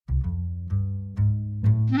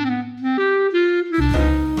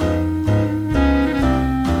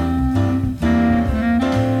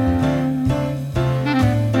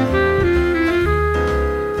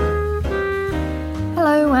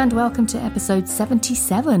welcome to episode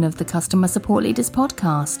 77 of the Customer Support Leaders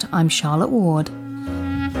podcast. I'm Charlotte Ward.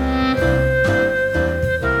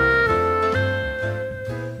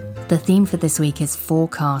 The theme for this week is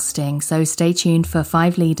forecasting, so stay tuned for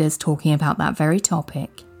 5 leaders talking about that very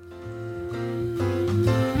topic.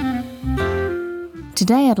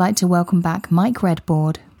 Today I'd like to welcome back Mike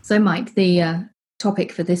Redboard. So Mike, the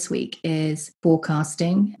topic for this week is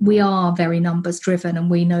forecasting. We are very numbers driven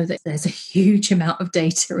and we know that there's a huge amount of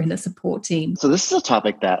data in a support team. So this is a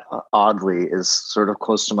topic that oddly is sort of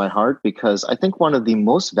close to my heart because I think one of the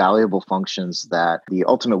most valuable functions that the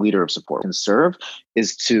ultimate leader of support can serve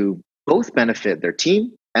is to both benefit their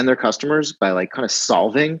team and their customers by kind of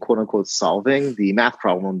solving, quote unquote, solving the math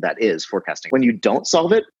problem that is forecasting. When you don't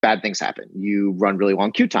solve it, bad things happen. You run really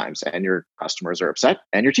long queue times and your customers are upset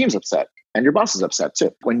and your team's upset and your boss is upset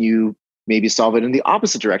too. When you maybe solve it in the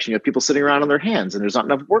opposite direction, you have people sitting around on their hands and there's not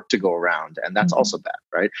enough work to go around. And that's also bad,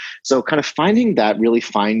 right? So kind of finding that really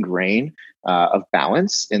fine grain of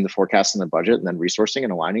balance in the forecast and the budget and then resourcing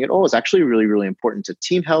and aligning it all is actually really, really important to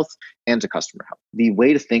team health and to customer health. The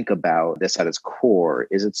way to think about this at its core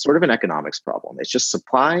is it's sort of an economics problem. It's just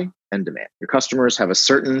supply and demand. Your customers have a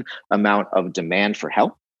certain amount of demand for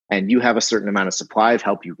help and you have a certain amount of supply of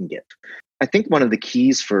help you can give. I think one of the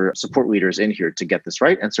keys for support leaders in here to get this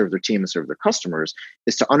right and serve their team and serve their customers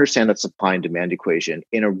is to understand that supply and demand equation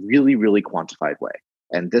in a really, really quantified way.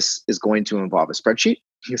 And this is going to involve a spreadsheet.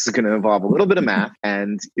 This is going to involve a little bit of math,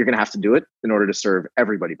 and you're going to have to do it in order to serve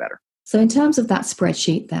everybody better. So in terms of that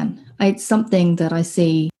spreadsheet then, it's something that I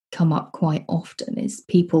see come up quite often is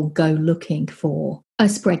people go looking for a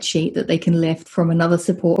spreadsheet that they can lift from another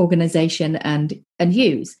support organization and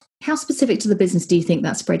use. How specific to the business do you think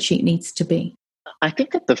that spreadsheet needs to be? I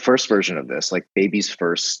think that the first version of this, like baby's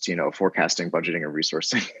first, forecasting, budgeting, and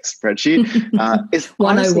resourcing spreadsheet is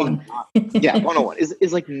 101. 101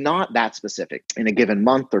 is like not that specific. In a given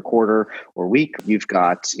month or quarter or week, you've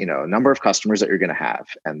got, a number of customers that you're going to have,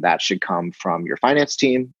 and that should come from your finance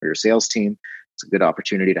team or your sales team. It's a good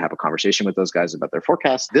opportunity to have a conversation with those guys about their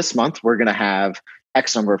forecast. This month, we're going to have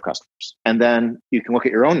X number of customers. And then you can look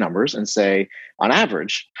at your own numbers and say, on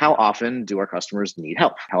average, how often do our customers need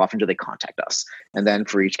help? How often do they contact us? And then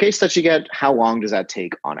for each case that you get, how long does that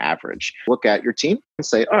take on average? Look at your team and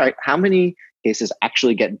say, all right, how many cases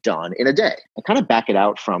actually get done in a day? And kind of back it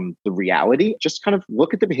out from the reality. Just kind of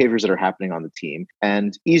look at the behaviors that are happening on the team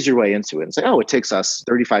and ease your way into it and say, oh, it takes us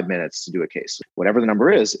 35 minutes to do a case. Whatever the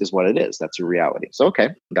number is what it is. That's your reality. So, okay,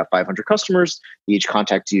 we got 500 customers. They each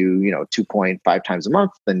contact you, 2.5 times a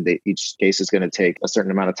month. Then each case is going to take a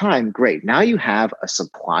certain amount of time. Great. Now you have a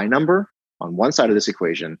supply number on one side of this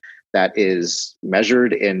equation that is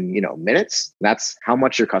measured in, minutes. That's how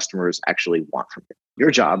much your customers actually want from you. Your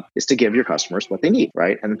job is to give your customers what they need,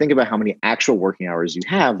 right? And think about how many actual working hours you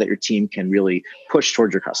have that your team can really push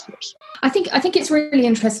towards your customers. I think it's really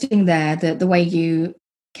interesting there that the way you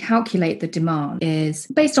calculate the demand is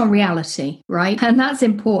based on reality, right? And that's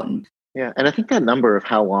important. Yeah. And I think that number of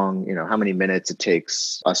how long, how many minutes it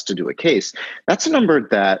takes us to do a case, that's a number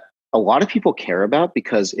that a lot of people care about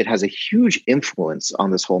because it has a huge influence on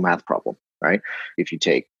this whole math problem, right? If you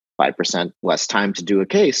take 5% less time to do a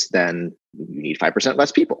case, then you need 5%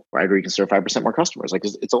 less people, right? Or you can serve 5% more customers.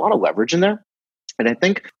 It's a lot of leverage in there. And I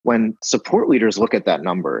think when support leaders look at that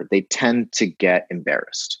number, they tend to get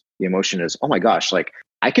embarrassed. The emotion is, oh my gosh,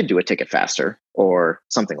 I could do a ticket faster or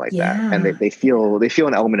something like that. And they feel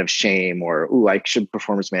an element of shame or, ooh, I should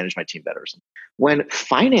performance manage my team better. When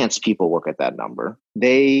finance people look at that number,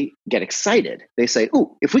 they get excited. They say,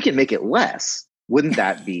 ooh, if we can make it less, wouldn't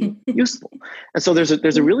that be useful? And so there's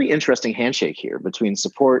a really interesting handshake here between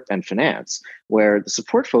support and finance, where the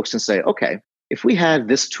support folks can say, okay, if we had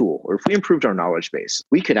this tool or if we improved our knowledge base,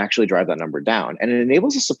 we could actually drive that number down. And it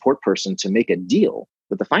enables a support person to make a deal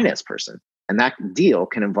with the finance person. And that deal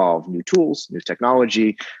can involve new tools, new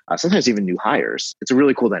technology, sometimes even new hires. It's a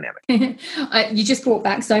really cool dynamic. You just brought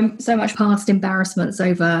back so much past embarrassments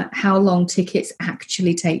over how long tickets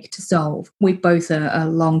actually take to solve. We both are a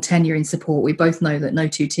long tenure in support. We both know that no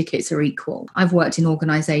 2 tickets are equal. I've worked in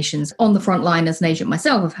organizations on the front line as an agent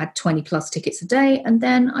myself. I've had 20 plus tickets a day, and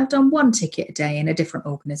then I've done 1 ticket a day in a different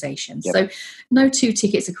organization. Yep. So no 2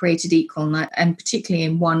 tickets are created equal. And particularly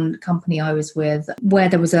in one company I was with, where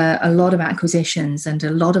there was a lot of acquisitions and a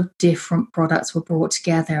lot of different products were brought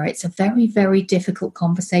together. It's a very, very difficult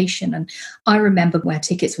conversation. And I remember where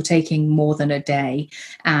tickets were taking more than a day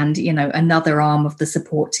and, another arm of the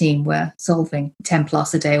support team were solving 10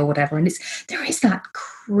 plus a day or whatever. And there is that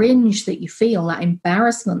cringe that you feel, that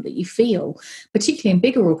embarrassment that you feel, particularly in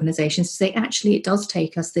bigger organizations, to say, actually, it does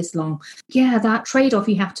take us this long. Yeah, that trade-off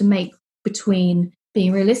you have to make between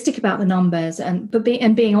Being realistic about the numbers and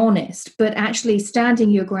being honest, but actually standing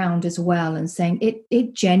your ground as well and saying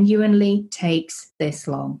it genuinely takes this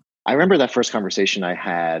long. I remember that first conversation I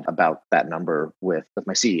had about that number with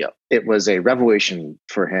my CEO. It was a revelation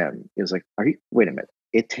for him. He was like, wait a minute,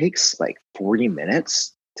 it takes like 40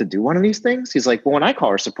 minutes to do one of these things? He's like, well, when I call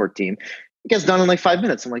our support team, it gets done in like 5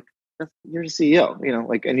 minutes. I'm like, you're the CEO,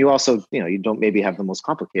 and you also, you don't maybe have the most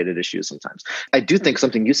complicated issues sometimes. I do think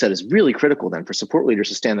something you said is really critical then for support leaders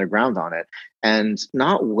to stand their ground on it and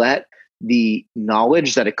not let the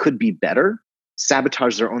knowledge that it could be better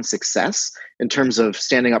sabotage their own success in terms of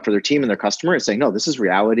standing up for their team and their customer and saying, no, this is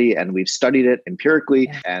reality and we've studied it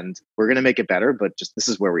empirically and we're going to make it better, but just this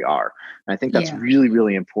is where we are. And I think that's really,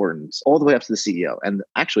 really important all the way up to the CEO. And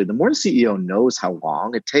actually, the more the CEO knows how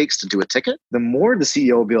long it takes to do a ticket, the more the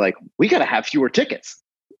CEO will be like, we got to have fewer tickets.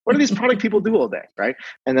 What do these product people do all day, right?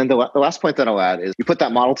 And then the last point that I'll add is you put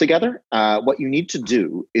that model together. What you need to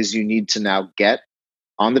do is you need to now get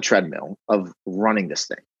on the treadmill of running this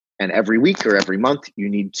thing. And every week or every month, you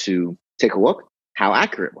need to take a look. How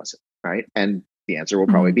accurate was it, right? And the answer will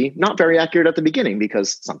probably be not very accurate at the beginning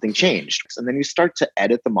because something changed. And then you start to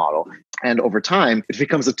edit the model. And over time, it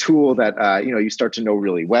becomes a tool that you start to know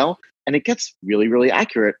really well. And it gets really, really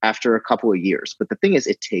accurate after a couple of years. But the thing is,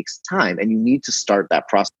 it takes time. And you need to start that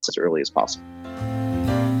process as early as possible.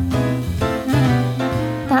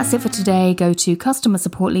 That's it for today. Go to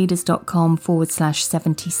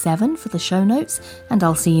customersupportleaders.com/77 for the show notes, and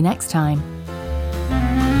I'll see you next time.